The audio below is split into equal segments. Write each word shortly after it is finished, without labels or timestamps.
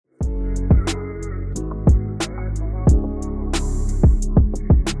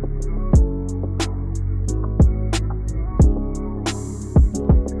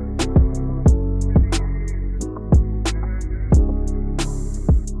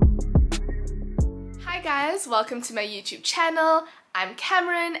guys, welcome to my YouTube channel. I'm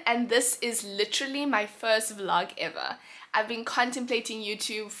Cameron and this is literally my first vlog ever. I've been contemplating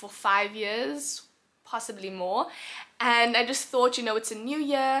YouTube for 5 years, possibly more, and I just thought, you know, it's a new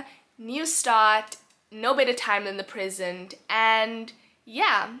year, new start, no better time than the present, and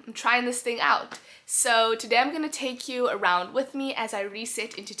yeah, I'm trying this thing out. So today I'm going to take you around with me as I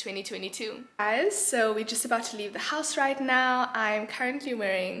reset into 2022. Guys, so we're just about to leave the house right now. I'm currently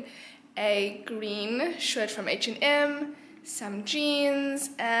wearing a green shirt from H&M, some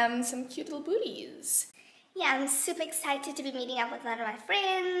jeans, and some cute little booties. Yeah, I'm super excited to be meeting up with one of my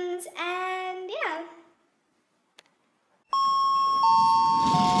friends, and yeah.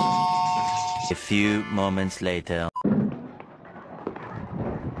 A few moments later.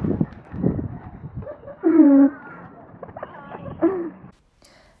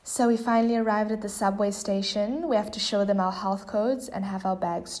 So we finally arrived at the subway station. We have to show them our health codes and have our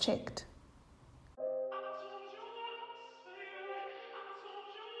bags checked.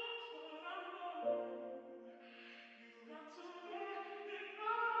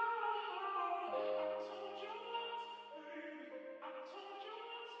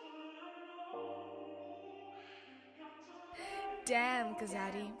 Damn,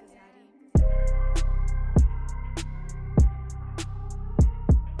 Gazati.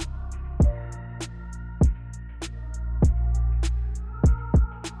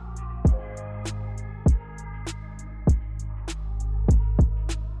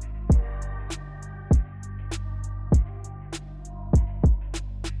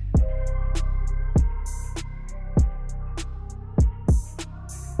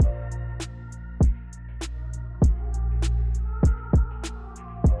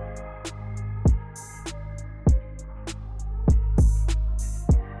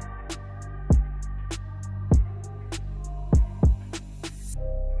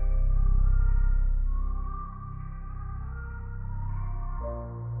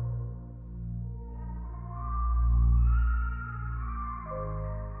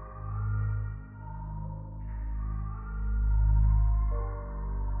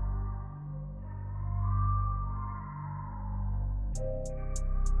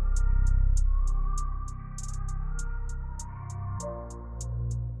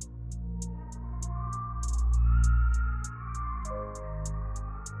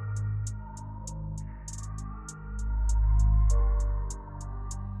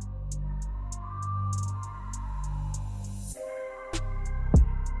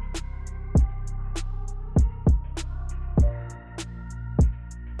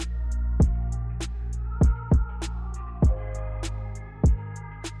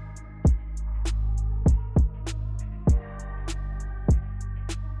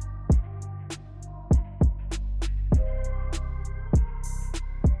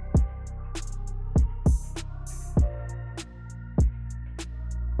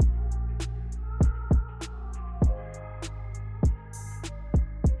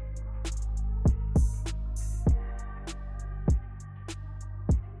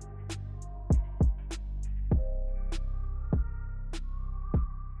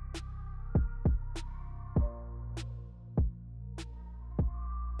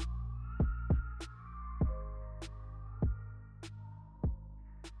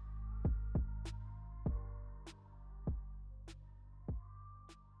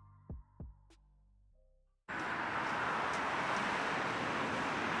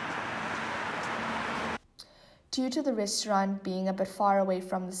 Due to the restaurant being a bit far away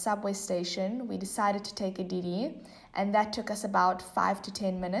from the subway station, we decided to take a Didi, and that took us about 5 to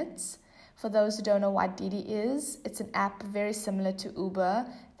 10 minutes. For those who don't know what Didi is, it's an app very similar to Uber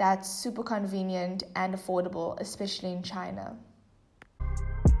that's super convenient and affordable, especially in China.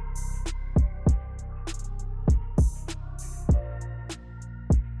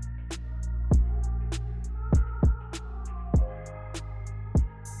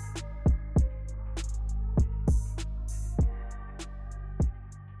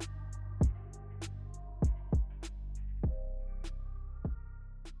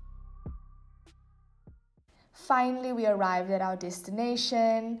 Finally, we arrived at our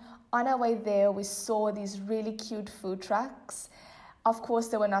destination. On our way there, we saw these really cute food trucks. Of course,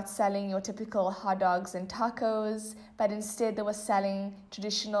 they were not selling your typical hot dogs and tacos, but instead they were selling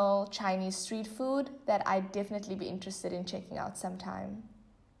traditional Chinese street food that I'd definitely be interested in checking out sometime.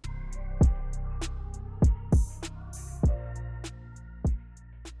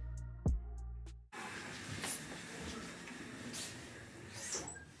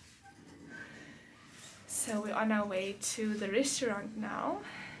 So we're on our way to the restaurant now.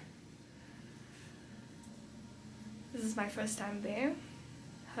 This is my first time there,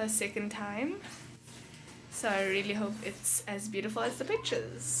 her second time. So I really hope it's as beautiful as the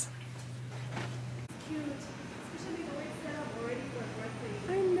pictures. Cute. Especially the way it's set up already for a birthday.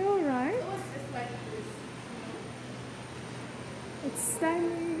 I know, right? It was just like this. It's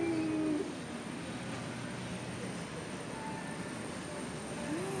stunning.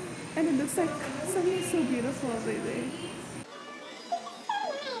 And it looks like something so beautiful, baby.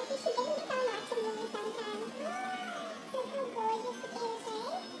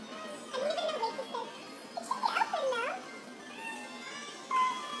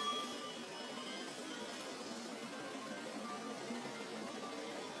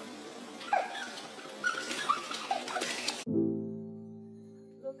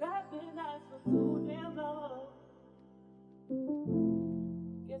 Look, I've been asked for too damn long.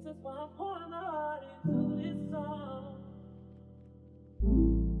 Guess that's why I'm pouring my heart into this song.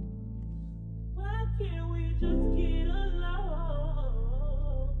 Why can't we just get along?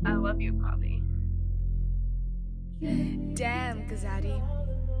 I love you, Bobby. Damn, Gazati.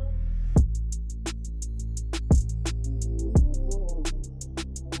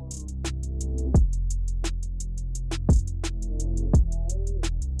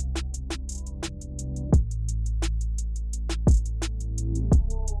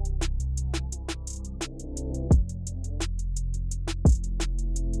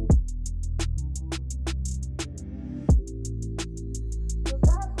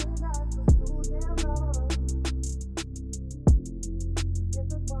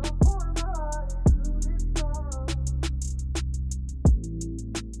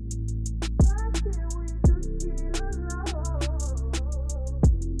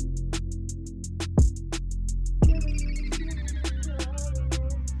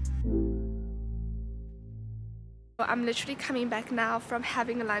 'm literally coming back now from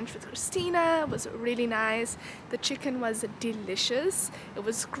having a lunch with Christina. It was really nice. The chicken was delicious. It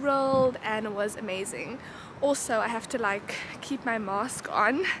was grilled and it was amazing. Also, I have to like keep my mask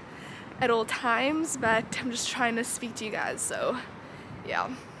on at all times, but I'm just trying to speak to you guys, so yeah.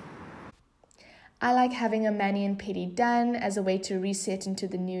 I like having a mani and pedi done as a way to reset into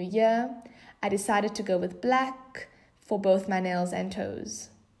the new year. I decided to go with black for both my nails and toes.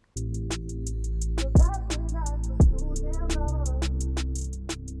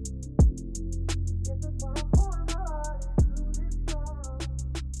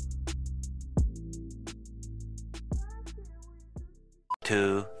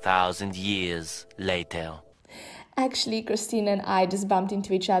 "2,000 years later." Actually, Christina and I just bumped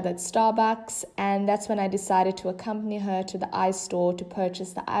into each other at Starbucks, and that's when I decided to accompany her to the iStore to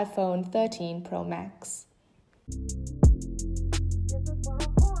purchase the iPhone 13 Pro Max.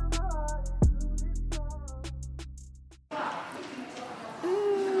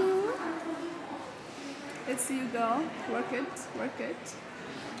 Let's see you go. Work it, work it.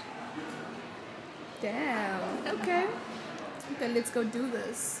 Damn, okay. Then let's go do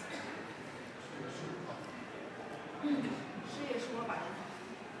this.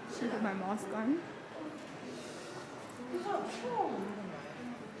 Should I put my mask on?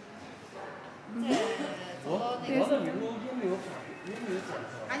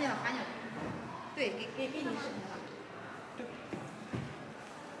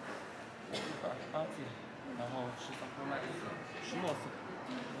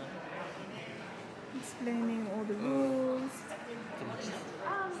 Explaining all the rules.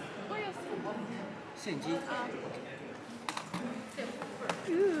 现金。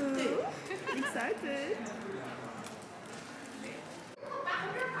 Ooh, excited.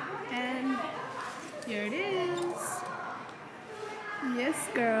 And here it is. Yes,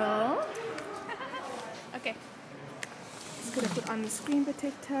 girl. Okay. Just gonna put on the screen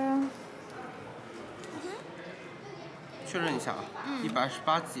protector. 确认一下啊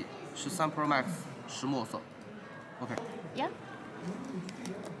，128G 13 Pro Max 石墨色。OK。 Yeah.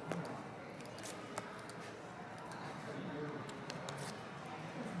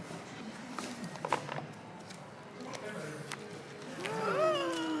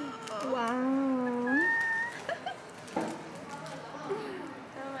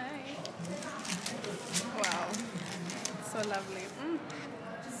 So lovely.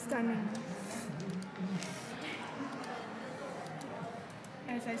 Stunning.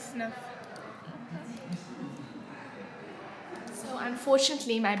 As I snuff. So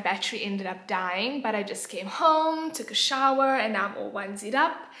unfortunately my battery ended up dying, but I just came home, took a shower, and now I'm all onesied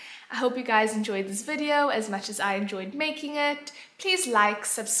up. I hope you guys enjoyed this video as much as I enjoyed making it. Please like,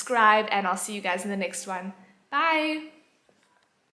 subscribe, and I'll see you guys in the next one. Bye!